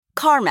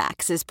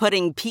CarMax is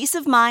putting peace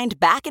of mind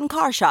back in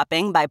car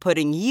shopping by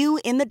putting you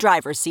in the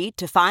driver's seat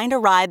to find a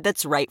ride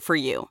that's right for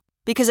you.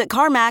 Because at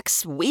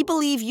CarMax, we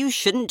believe you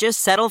shouldn't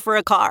just settle for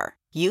a car.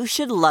 You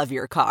should love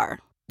your car.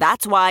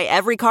 That's why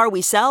every car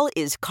we sell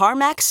is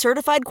CarMax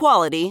certified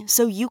quality,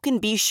 so you can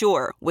be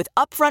sure with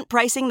upfront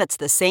pricing that's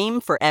the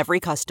same for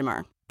every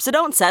customer. So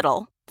don't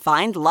settle.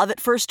 Find love at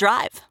first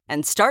drive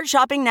and start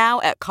shopping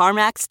now at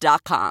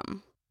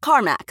CarMax.com.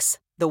 CarMax,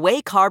 the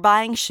way car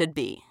buying should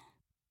be.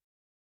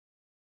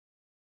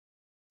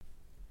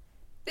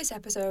 This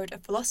episode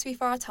of Philosophy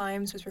for Our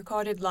Times was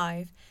recorded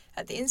live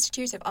at the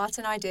Institute of Art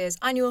and Ideas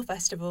annual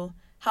festival,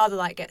 How the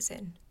Light Gets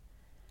In.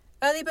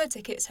 Early bird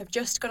tickets have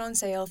just gone on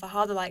sale for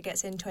How the Light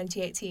Gets In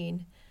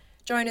 2018.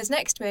 Join us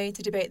next May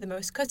to debate the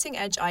most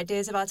cutting-edge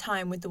ideas of our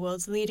time with the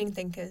world's leading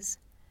thinkers.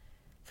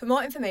 For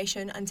more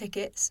information and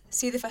tickets,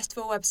 see the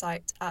festival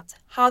website at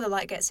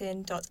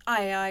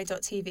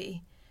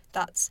howthelightgetsin.iai.tv.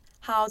 That's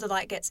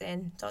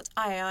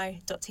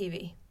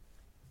howthelightgetsin.iai.tv.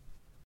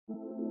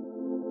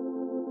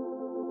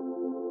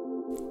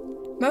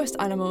 Most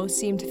animals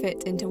seem to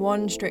fit into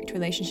one strict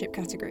relationship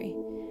category.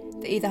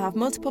 They either have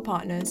multiple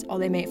partners or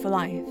they mate for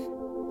life.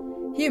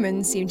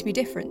 Humans seem to be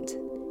different.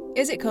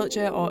 Is it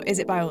culture or is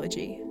it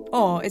biology?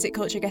 Or is it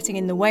culture getting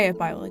in the way of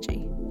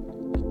biology?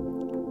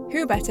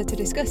 Who better to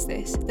discuss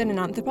this than an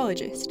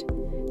anthropologist?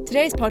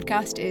 Today's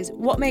podcast is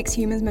What Makes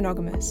Humans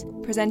Monogamous,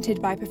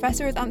 presented by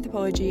Professor of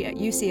Anthropology at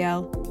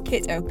UCL,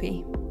 Kit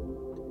Opie.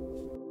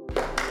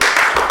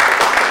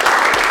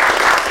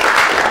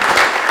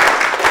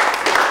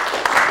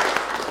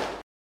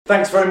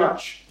 Thanks very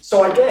much.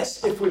 So I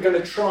guess if we're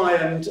going to try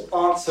and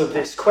answer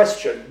this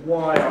question,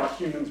 why are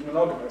humans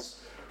monogamous,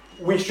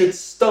 we should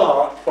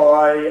start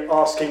by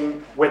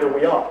asking whether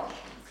we are.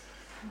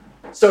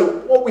 So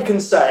what we can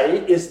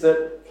say is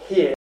that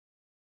here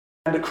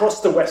and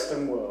across the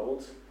Western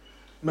world,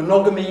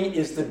 monogamy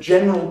is the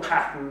general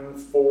pattern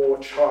for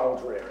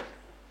child rearing.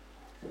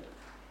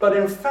 But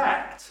in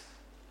fact,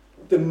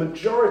 the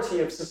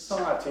majority of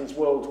societies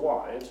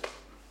worldwide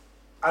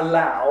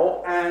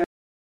allow and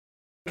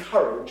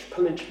encourage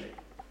polygyny.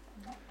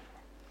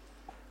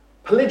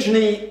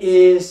 Polygyny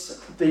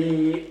is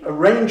the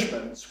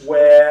arrangements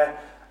where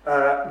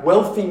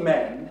wealthy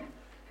men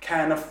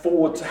can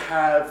afford to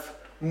have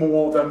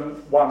more than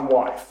one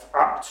wife,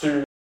 up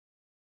to,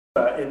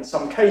 in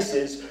some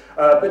cases,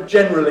 but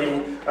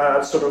generally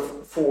sort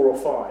of 4 or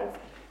 5.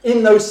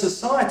 In those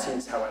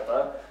societies,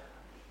 however,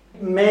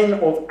 men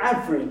of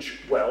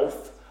average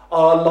wealth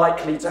are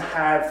likely to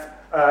have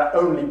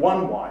only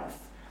one wife,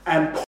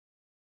 and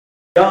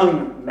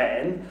young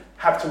men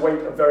have to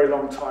wait a very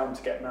long time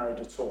to get married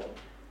at all.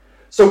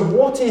 So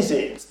what is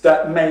it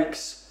that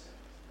makes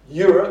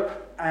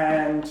Europe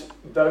and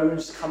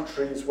those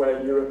countries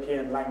where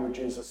European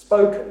languages are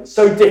spoken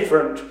so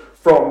different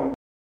from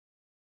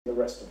the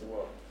rest of the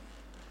world?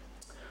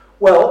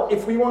 Well,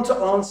 if we want to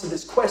answer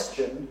this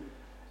question,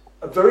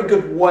 a very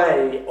good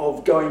way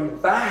of going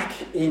back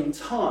in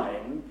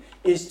time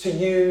is to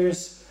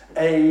use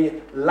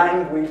a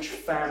language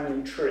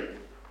family tree.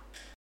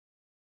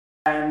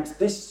 And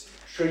this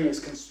tree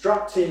is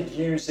constructed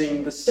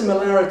using the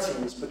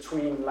similarities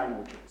between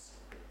languages.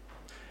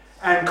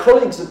 And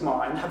colleagues of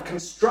mine have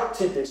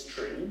constructed this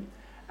tree,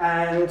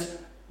 and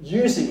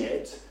using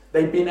it,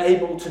 they've been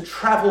able to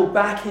travel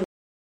back in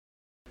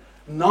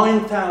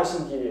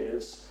 9,000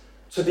 years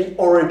to the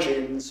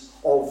origins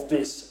of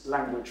this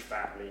language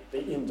family,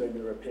 the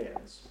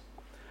Indo-Europeans.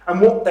 And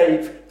what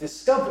they've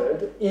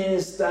discovered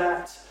is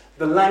that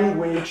the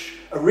language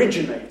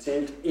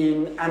originated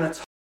in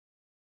Anatolia,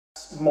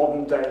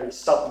 modern-day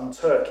southern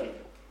Turkey.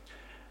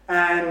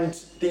 And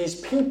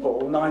these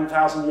people,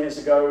 9,000 years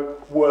ago,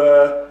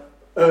 were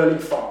early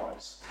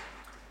farmers.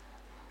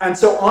 And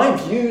so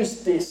I've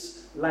used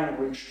this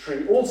language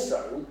tree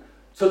also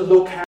to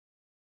look at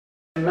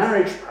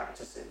marriage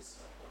practices.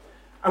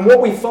 And what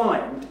we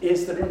find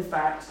is that, in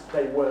fact,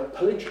 they were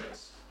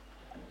polygynous.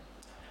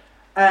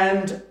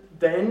 And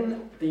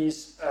then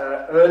these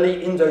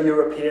early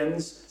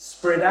Indo-Europeans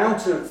spread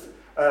out of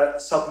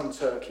southern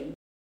Turkey,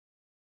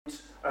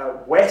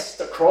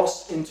 west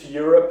across into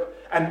Europe,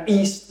 and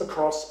east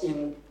across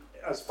in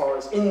as far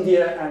as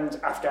India and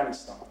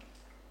Afghanistan.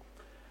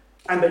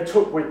 And they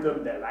took with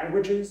them their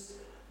languages,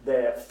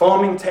 their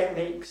farming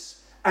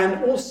techniques,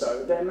 and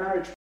also their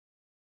marriage.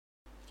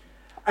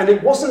 And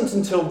it wasn't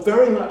until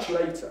very much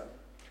later,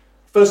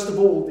 first of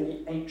all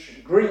the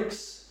ancient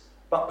Greeks,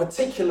 but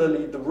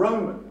particularly the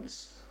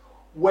Romans,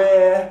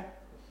 where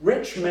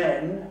rich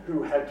men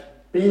who had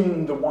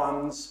been the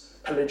ones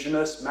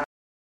polygynous, married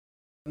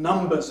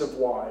numbers of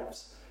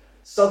wives,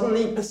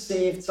 suddenly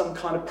perceived some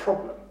kind of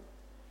problem.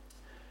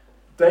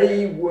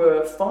 They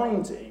were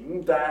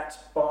finding that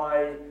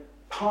by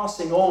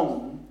passing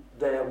on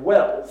their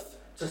wealth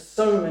to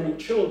so many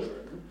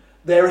children,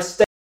 their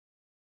estate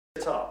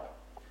was split up.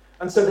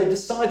 And so they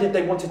decided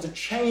they wanted to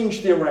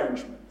change the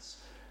arrangements,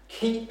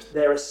 keep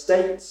their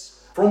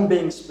estates from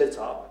being split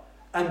up,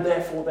 and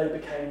therefore they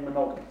became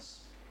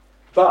monogamous.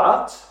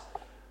 But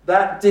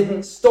that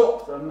didn't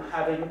stop them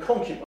having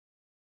concubines.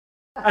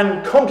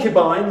 And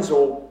concubines,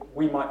 or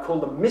we might call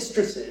them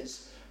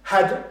mistresses,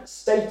 had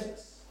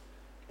status.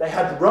 They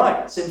had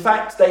rights. In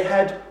fact, they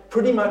had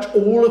pretty much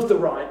all of the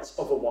rights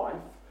of a wife,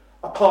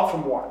 apart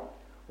from one,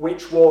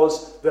 which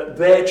was that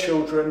their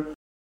children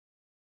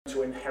were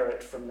to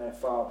inherit from their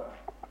father.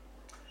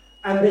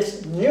 And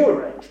this new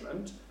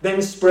arrangement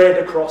then spread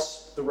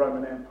across the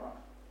Roman Empire.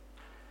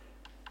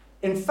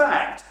 In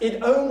fact,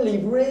 it only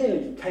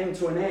really came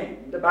to an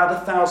end about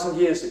 1,000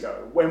 years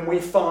ago, when we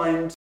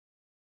find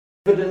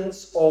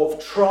evidence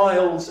of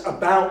trials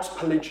about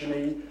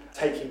polygyny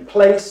taking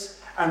place,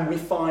 and we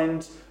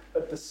find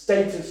the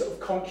status of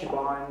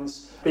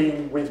concubines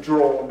being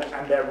withdrawn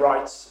and their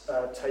rights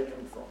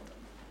taken from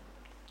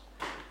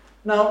them.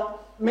 Now,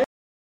 many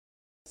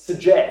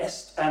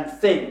suggest and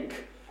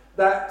think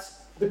that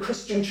the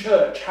Christian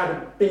church had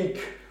a big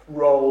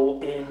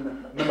role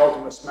in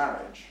monogamous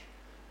marriage.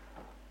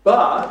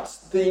 But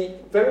the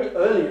very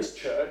earliest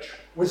church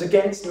was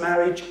against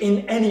marriage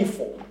in any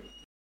form.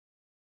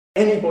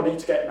 Anybody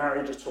to get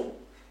married at all.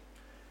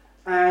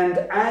 And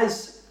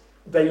as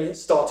they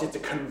started to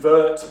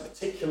convert,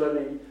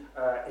 particularly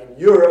in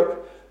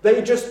Europe,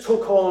 they just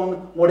took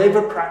on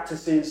whatever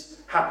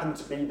practices happened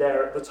to be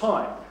there at the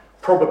time.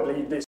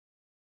 Probably this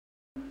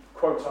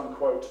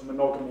quote-unquote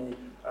monogamy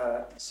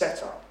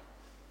setup.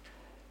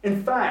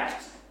 In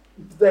fact,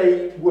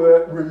 the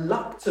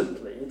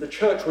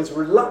church was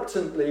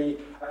reluctantly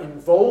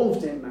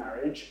involved in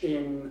marriage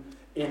in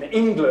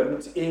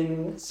England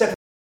in 7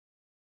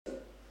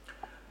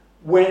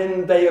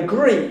 when they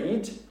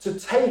agreed to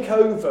take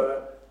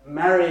over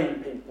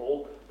marrying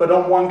people, but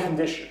on one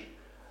condition.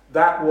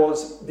 That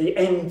was the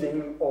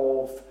ending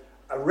of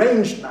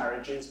arranged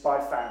marriages by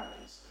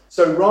families.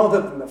 So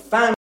rather than the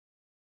family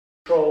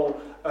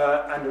control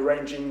and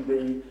arranging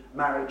the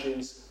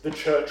marriages, the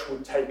church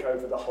would take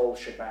over the whole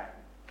shebang.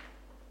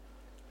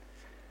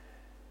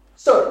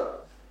 So,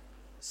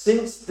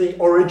 since the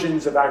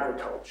origins of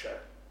agriculture,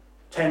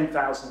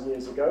 10,000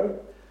 years ago,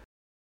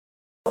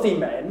 wealthy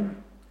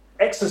men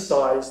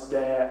exercised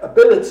their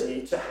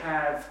ability to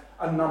have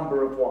a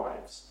number of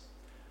wives,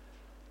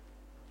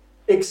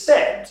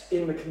 except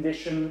in the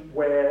condition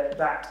where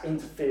that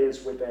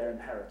interferes with their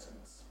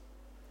inheritance.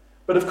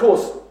 But of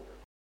course,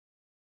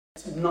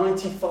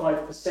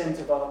 95%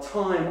 of our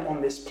time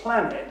on this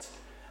planet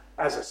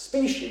as a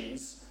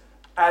species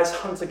as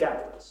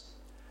hunter-gatherers.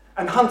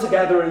 And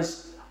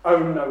hunter-gatherers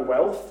own no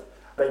wealth,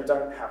 they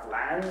don't have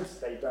land,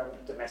 they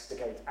don't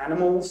domesticate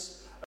animals.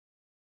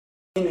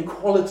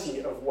 Inequality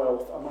of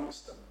wealth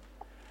amongst them.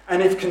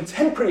 And if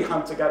contemporary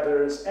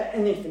hunter-gatherers are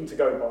anything to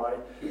go by,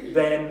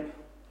 then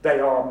they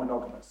are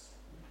monogamous.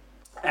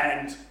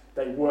 And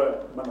they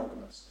were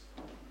monogamous.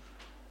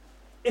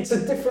 It's a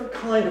different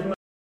kind of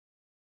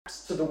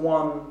monogamous to the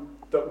one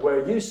that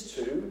we're used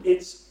to.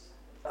 It's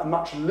a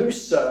much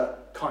looser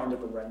kind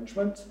of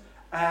arrangement,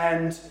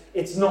 and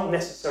it's not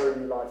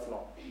necessarily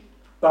lifelong.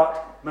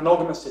 But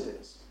monogamous it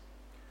is.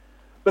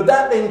 But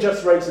that then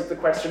just raises the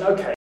question,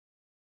 okay,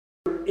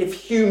 if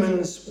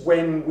humans,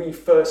 when we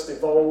first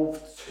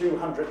evolved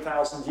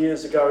 200,000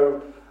 years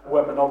ago,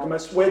 were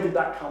monogamous, where did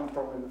that come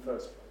from in the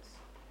first place?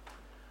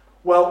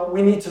 Well,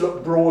 we need to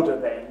look broader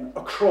then,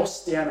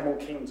 across the animal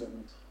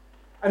kingdom.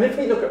 And if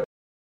we look at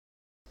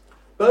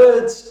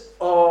birds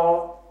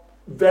are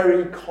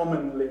very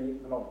commonly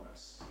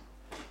monogamous.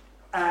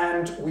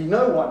 And we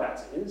know why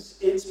that is.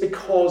 It's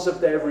because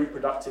of their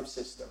reproductive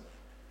system.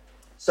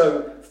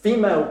 So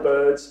female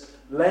birds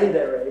lay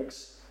their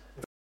eggs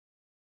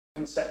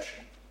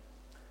conception.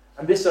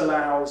 And this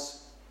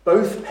allows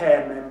both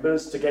pair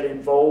members to get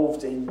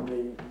involved in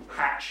the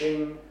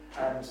hatching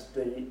and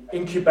the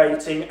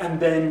incubating and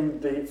then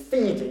the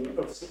feeding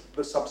of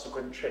the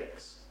subsequent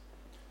chicks.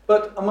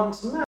 But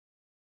amongst mammals,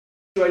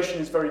 the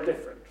situation is very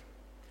different.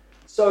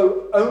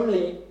 So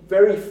only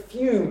very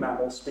few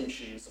mammal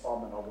species are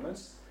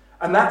monogamous,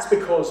 and that's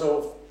because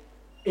of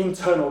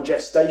internal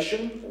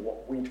gestation, or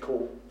what we'd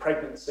call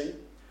pregnancy,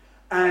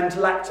 and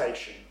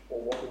lactation,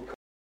 or what we call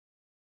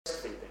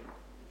breastfeeding.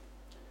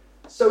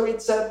 So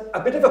it's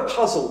a bit of a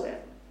puzzle then,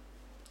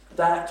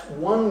 that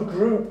one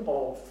group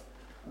of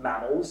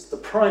mammals, the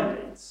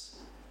primates,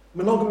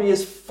 monogamy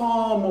is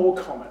far more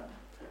common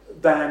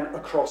than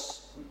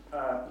across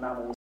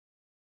mammals.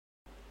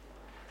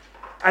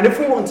 And if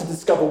we want to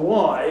discover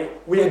why,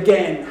 we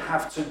again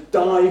have to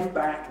dive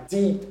back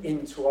deep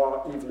into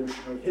our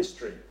evolutionary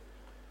history.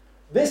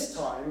 This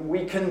time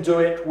we can do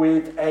it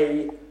with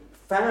a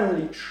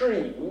family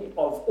tree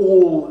of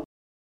all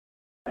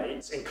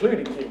primates,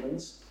 including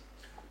humans,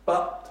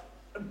 but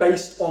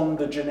based on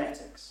the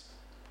genetics.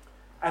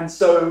 And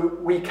so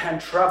we can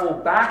travel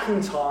back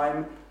in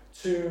time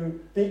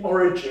to the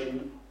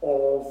origin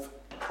of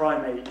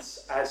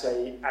primates as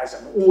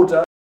an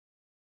order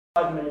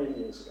 5 million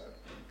years ago.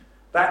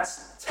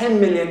 That's 10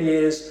 million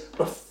years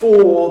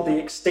before the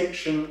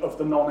extinction of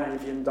the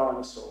non-avian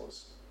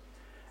dinosaurs.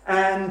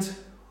 And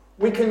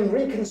we can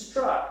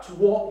reconstruct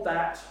what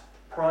that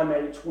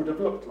primate would have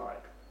looked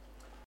like.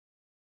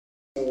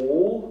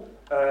 Small,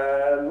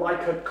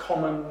 like a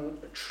common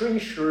tree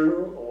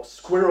shrew or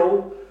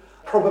squirrel,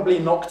 probably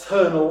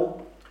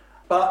nocturnal,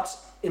 but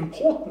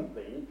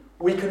importantly,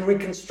 we can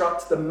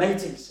reconstruct the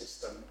mating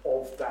system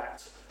of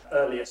that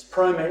earliest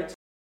primate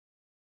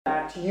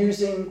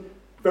using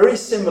very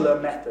similar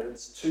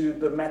methods to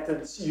the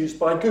methods used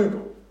by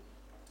Google.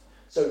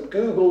 So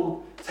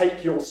Google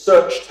take your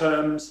search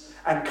terms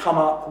and come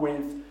up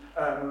with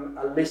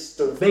a list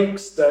of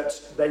links that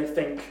they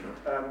think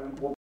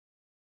will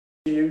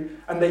be you,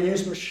 and they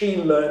use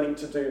machine learning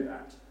to do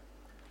that.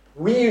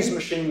 We use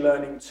machine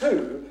learning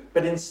too,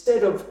 but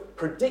instead of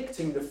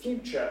predicting the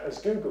future as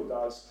Google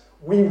does,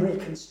 we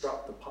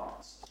reconstruct the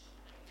past.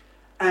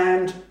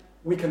 And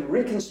we can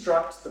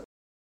reconstruct the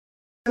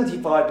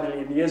 75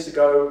 million years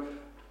ago,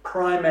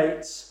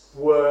 primates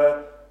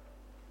were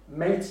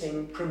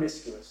mating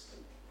promiscuously.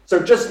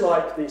 So just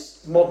like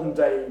this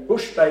modern-day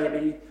bush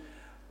baby,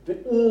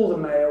 all the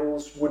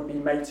males would be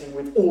mating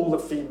with all the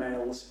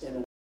females in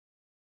an.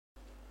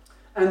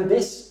 And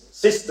this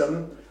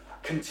system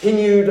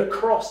continued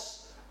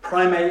across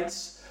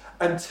primates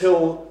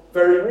until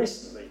very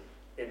recently,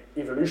 in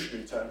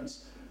evolutionary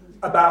terms,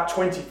 about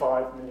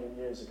 25 million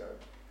years ago.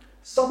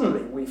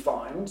 Suddenly we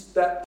find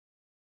that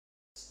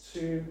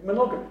to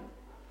monogamy.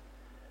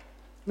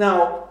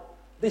 Now,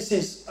 this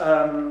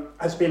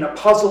has been a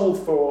puzzle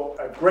for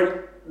a great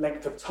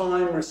length of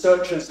time.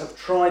 Researchers have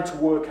tried to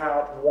work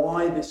out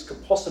why this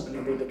could possibly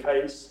be the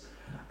case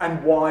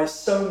and why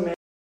so many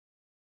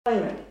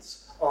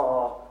primates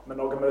are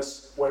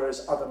monogamous,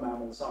 whereas other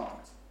mammals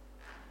aren't.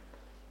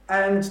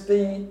 And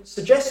the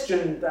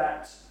suggestion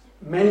that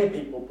many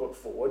people put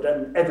forward,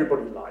 and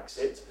everybody likes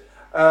it,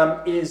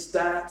 is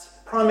that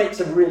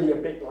primates are really a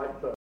bit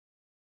like birds.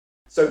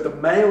 So the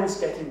males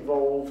get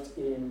involved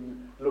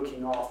in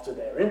looking after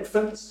their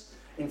infants.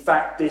 In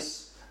fact,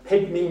 this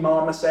pygmy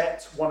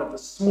marmoset, one of the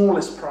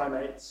smallest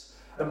primates,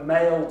 the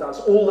male does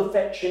all the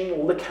fetching,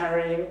 all the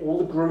carrying, all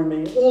the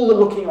grooming, all the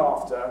looking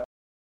after.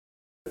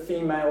 The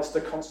females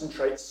to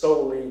concentrate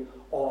solely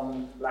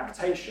on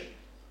lactation.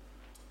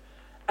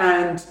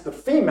 And the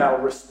female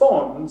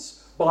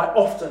responds by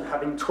often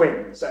having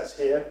twins, as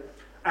here,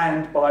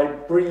 and by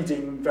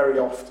breeding very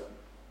often.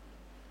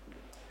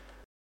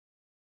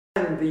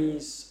 And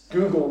these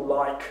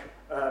Google-like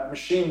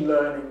machine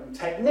learning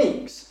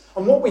techniques.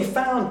 And what we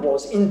found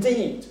was,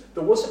 indeed,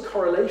 there was a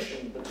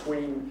correlation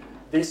between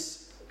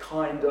this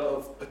kind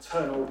of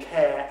paternal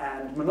care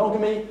and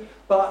monogamy,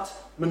 but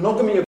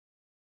monogamy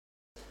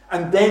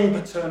and then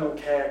paternal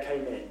care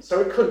came in. So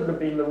it couldn't have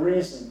been the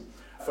reason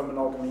for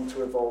monogamy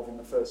to evolve in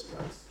the first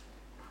place.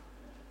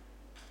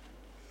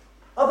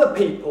 Other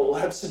people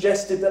have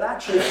suggested that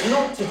actually it's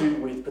not to do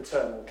with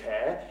paternal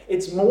care,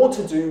 it's more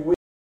to do with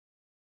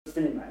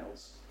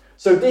females.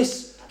 So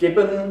this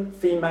gibbon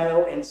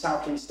female in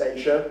Southeast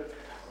Asia,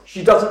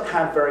 she doesn't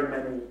have very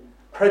many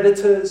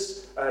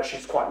predators,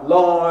 she's quite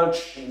large,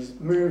 she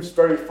moves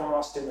very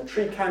fast in the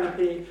tree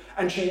canopy,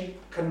 and she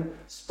can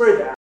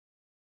spread out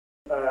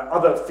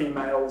other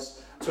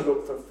females to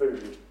look for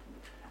food.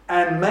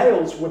 And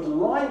males would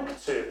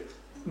like to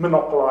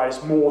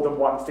monopolize more than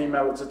one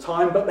female at a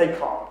time, but they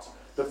can't.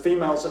 The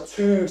females are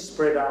too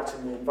spread out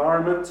in the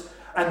environment,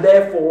 and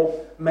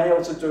therefore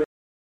males are doing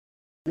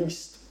the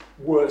least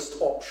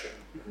worst option.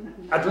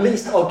 At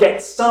least I'll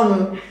get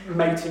some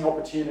mating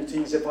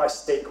opportunities if I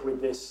stick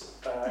with this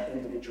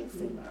individual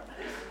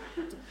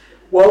female.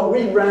 Well,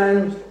 we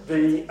ran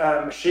the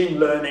machine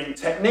learning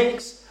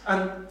techniques,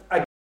 and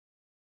again,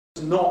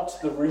 not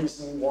the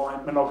reason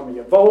why monogamy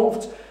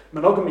evolved.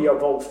 Monogamy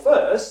evolved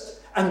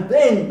first, and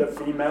then the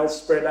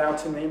females spread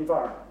out in the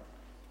environment.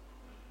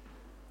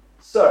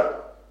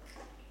 So,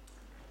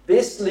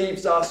 this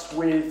leaves us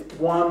with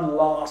one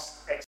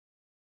last explanation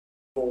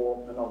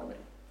for monogamy.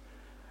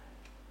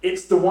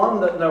 It's the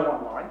one that no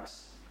one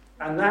likes,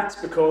 and that's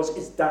because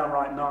it's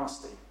downright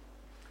nasty.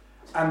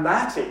 And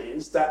that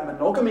is that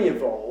monogamy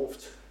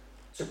evolved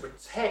to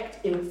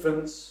protect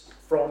infants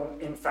from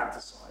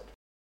infanticide.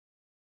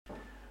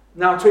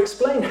 Now, to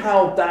explain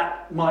how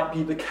that might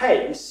be the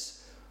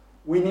case,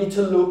 we need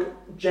to look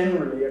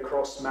generally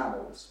across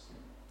mammals.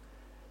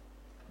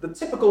 The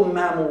typical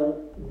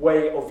mammal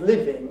way of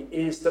living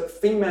is that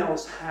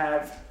females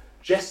have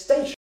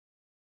gestation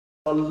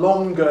are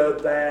longer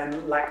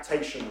than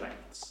lactation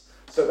lengths.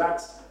 So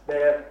that's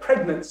their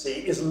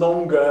pregnancy is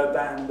longer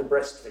than the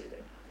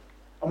breastfeeding.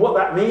 And what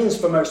that means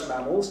for most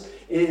mammals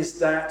is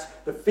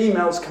that the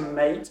females can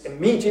mate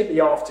immediately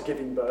after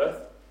giving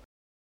birth.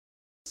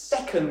 The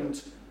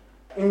second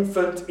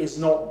infant is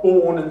not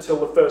born until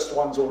the first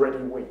one's already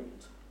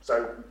weaned.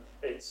 So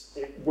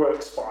it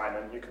works fine,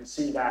 and you can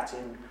see that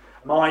in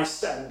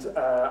mice and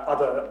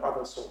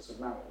other sorts of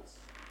mammals.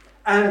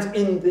 And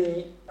in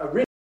the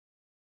original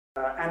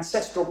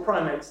ancestral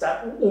primates,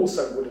 that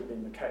also would have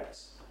been the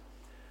case.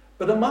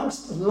 But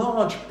amongst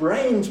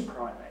large-brained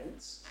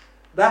primates,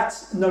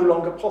 that's no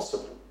longer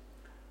possible.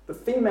 The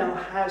female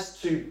has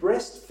to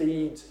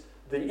breastfeed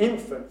the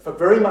infant for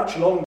very much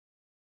longer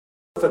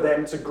for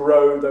them to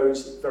grow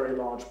those very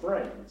large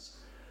brains.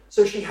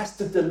 So she has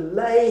to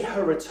delay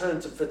her return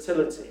to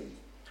fertility.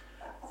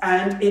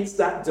 And it's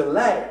that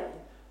delay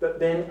that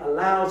then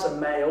allows a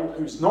male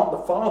who's not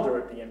the father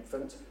of the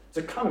infant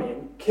to come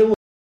in, kill,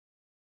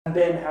 and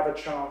then have a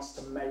chance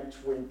to mate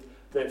with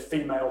the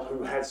female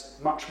who has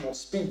much more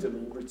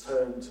speedily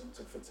returned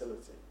to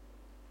fertility.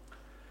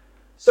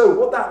 So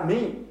what that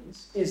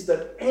means is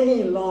that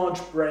any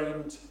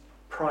large-brained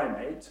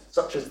primate,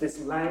 such as this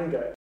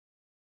langur,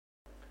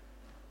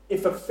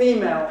 if a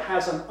female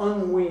has an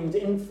unweaned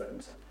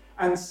infant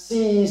and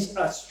sees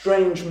a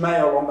strange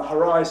male on the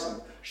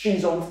horizon,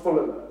 she's on full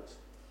alert.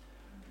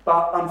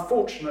 But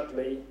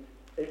unfortunately,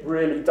 it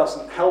really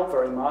doesn't help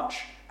very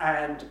much,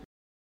 and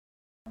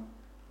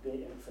the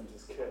infant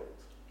is killed.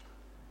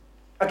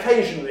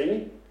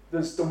 Occasionally,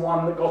 there's the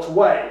one that got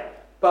away,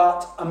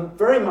 but a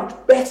very much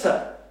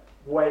better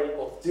way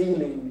of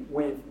dealing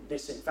with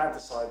this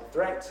infanticide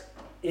threat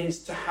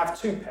is to have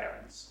two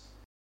parents.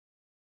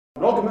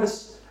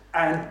 Monogamous,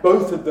 and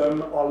both of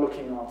them are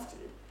looking after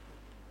you.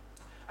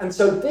 And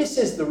so this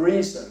is the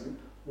reason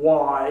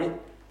why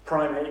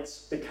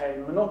primates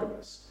became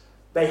monogamous.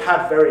 They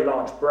have very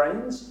large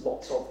brains,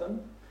 lots of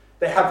them.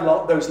 They have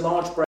those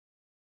large brains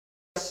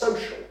are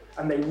social,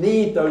 and they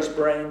need those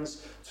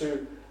brains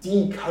to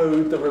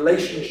decode the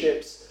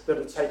relationships that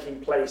are taking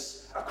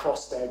place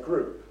across their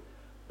group.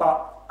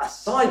 But a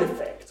side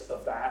effect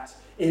of that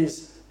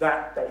is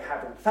that they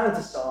have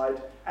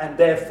infanticide, and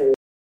therefore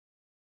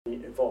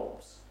it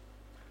evolves.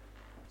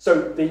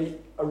 So the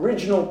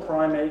original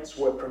primates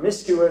were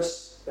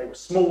promiscuous, they were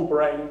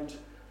small-brained.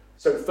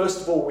 So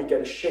first of all, we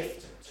get a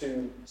shift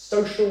to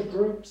social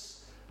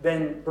groups.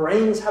 Then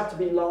brains have to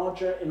be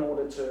larger in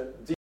order to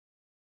deal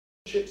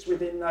with relationships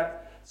within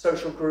that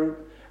social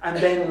group. And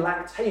then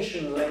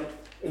lactation length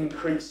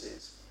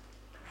increases.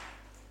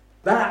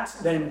 That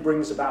then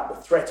brings about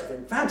the threat of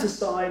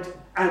infanticide,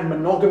 and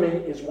monogamy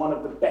is one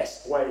of the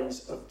best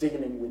ways of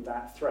dealing with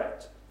that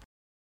threat.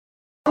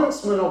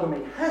 Once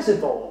monogamy has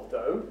evolved,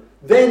 though,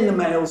 then the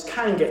males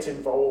can get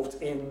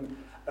involved in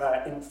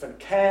infant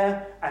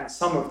care, and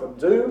some of them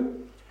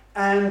do,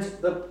 and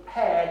the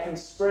pair can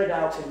spread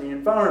out in the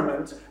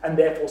environment and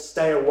therefore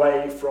stay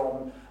away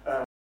from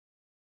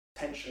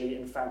potentially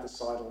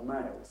infanticidal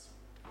males.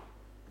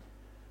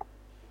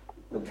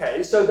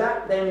 Okay, so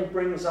that then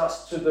brings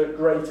us to the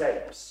great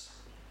apes,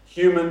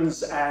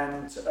 humans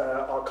and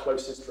our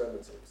closest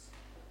relatives.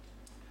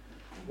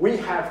 We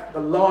have the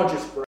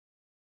largest brain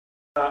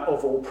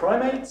of all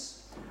primates.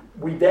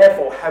 We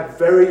therefore have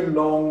very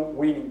long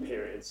weaning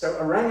periods. So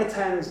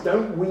orangutans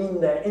don't wean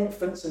their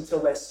infants until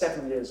they're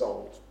 7 years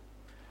old.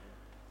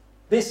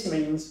 This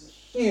means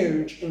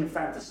huge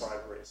infanticide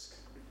risk.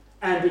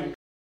 And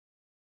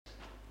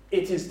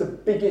it is the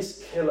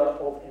biggest killer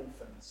of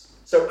infants.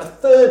 So a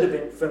third of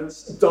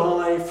infants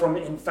die from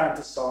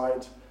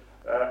infanticide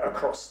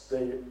across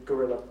the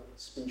gorilla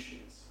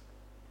species.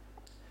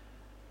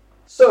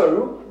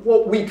 So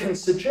what we can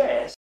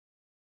suggest is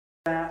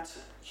that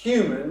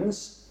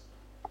humans,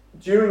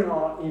 during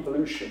our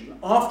evolution,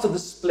 after the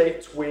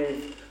split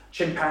with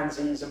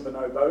chimpanzees and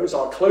bonobos,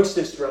 our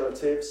closest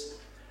relatives,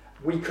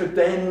 we could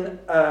then,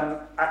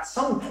 at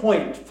some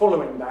point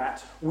following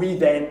that, we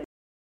then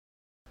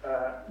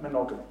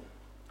monogamy.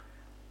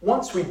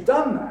 Once we'd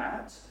done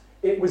that,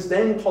 it was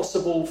then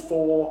possible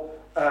for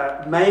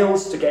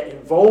males to get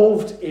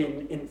involved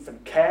in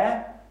infant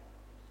care,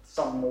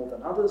 some more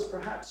than others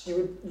perhaps,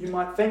 you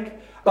might think,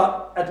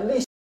 but at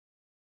least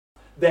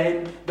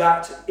then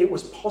that it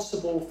was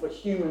possible for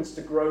humans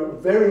to grow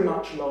very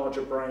much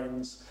larger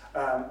brains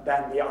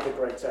than the other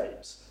great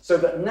apes. So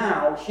that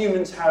now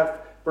humans have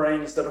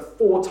brains that are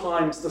 4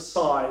 times the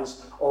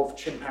size of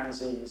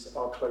chimpanzees,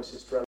 our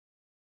closest relatives.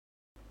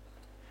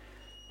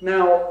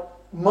 Now,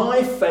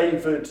 my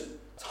favoured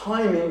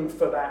timing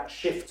for that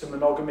shift to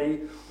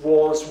monogamy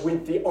was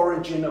with the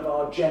origin of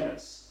our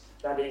genus,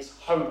 that is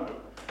Homo,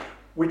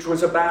 which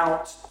was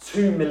about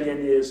 2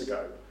 million years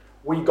ago.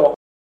 We got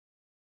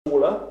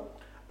smaller,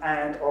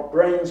 and our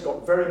brains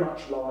got very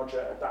much larger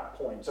at that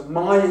point. So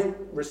my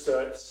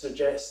research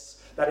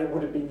suggests that it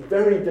would have been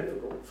very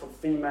difficult for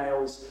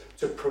females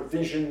to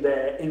provision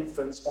their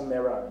infants on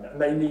their own,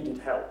 and they needed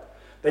help.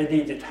 They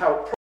needed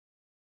help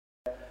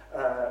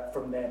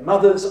from their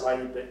mothers,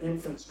 i.e. the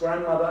infant's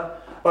grandmother,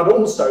 but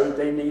also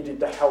they needed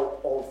the help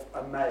of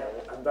a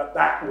male, and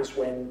that was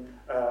when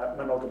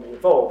monogamy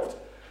evolved.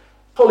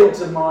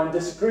 Colleagues of mine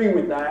disagree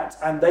with that,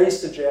 and they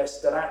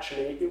suggest that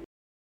actually it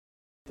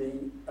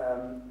the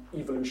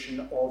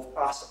evolution of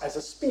us as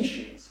a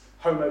species,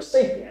 Homo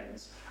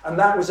sapiens, and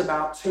that was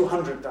about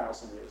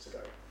 200,000 years ago.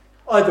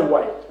 Either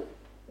way,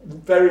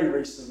 very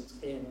recent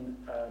in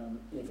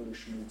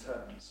evolutionary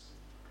terms.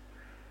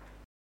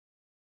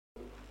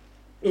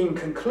 In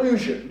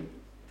conclusion,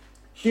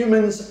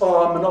 humans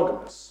are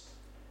monogamous,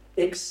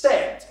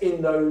 except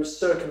in those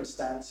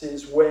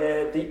circumstances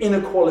where the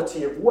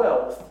inequality of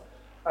wealth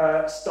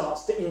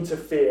starts to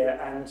interfere,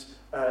 and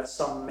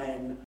some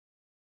men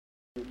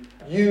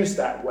use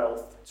that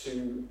wealth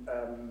to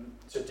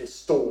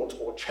distort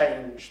or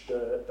change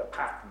the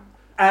pattern.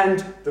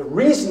 And the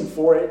reason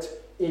for it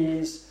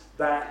is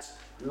that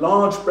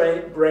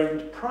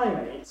large-brained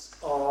primates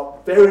are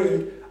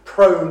very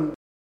prone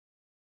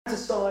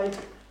aside,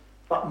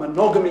 but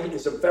monogamy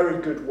is a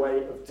very good way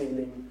of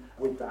dealing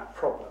with that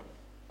problem.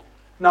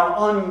 Now,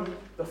 I'm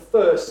the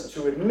first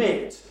to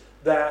admit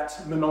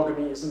that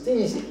monogamy isn't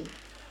easy,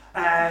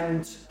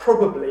 and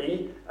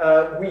probably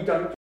we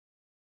don't.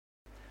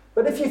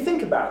 But if you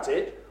think about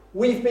it,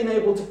 we've been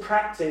able to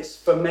practice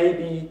for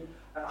maybe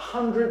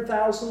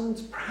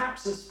 100,000,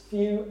 perhaps as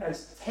few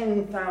as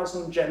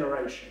 10,000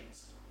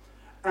 generations.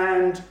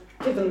 And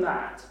given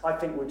that, I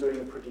think we're doing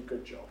a pretty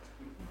good job.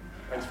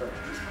 Thanks very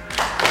much.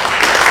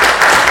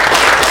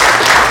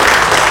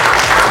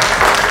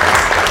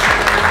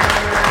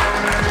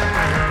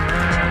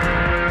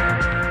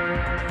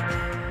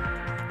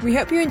 We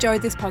hope you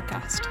enjoyed this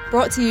podcast,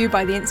 brought to you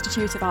by the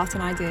Institute of Art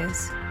and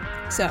Ideas.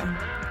 So,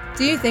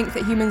 do you think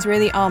that humans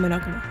really are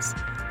monogamous?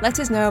 Let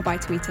us know by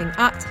tweeting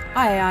at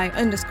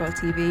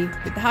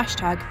 @IAI_TV with the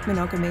hashtag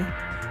monogamy.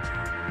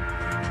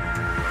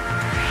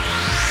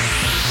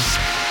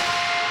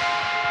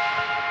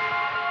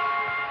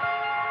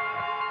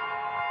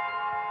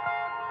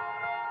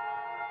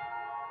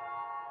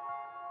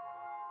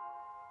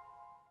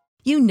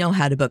 You know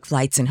how to book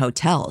flights and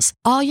hotels.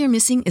 All you're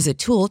missing is a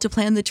tool to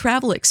plan the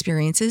travel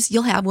experiences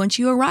you'll have once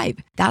you arrive.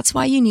 That's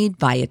why you need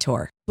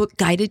Viator. Book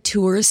guided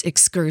tours,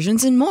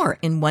 excursions, and more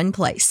in one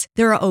place.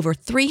 There are over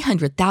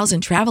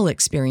 300,000 travel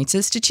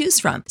experiences to choose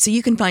from, so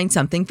you can find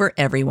something for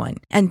everyone.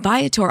 And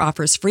Viator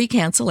offers free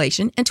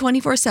cancellation and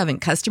 24/7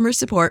 customer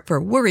support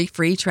for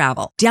worry-free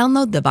travel.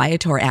 Download the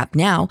Viator app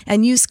now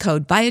and use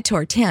code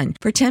Viator10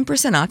 for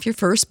 10% off your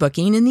first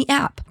booking in the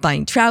app.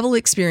 Find travel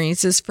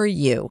experiences for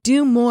you.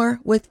 Do more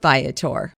with Viator.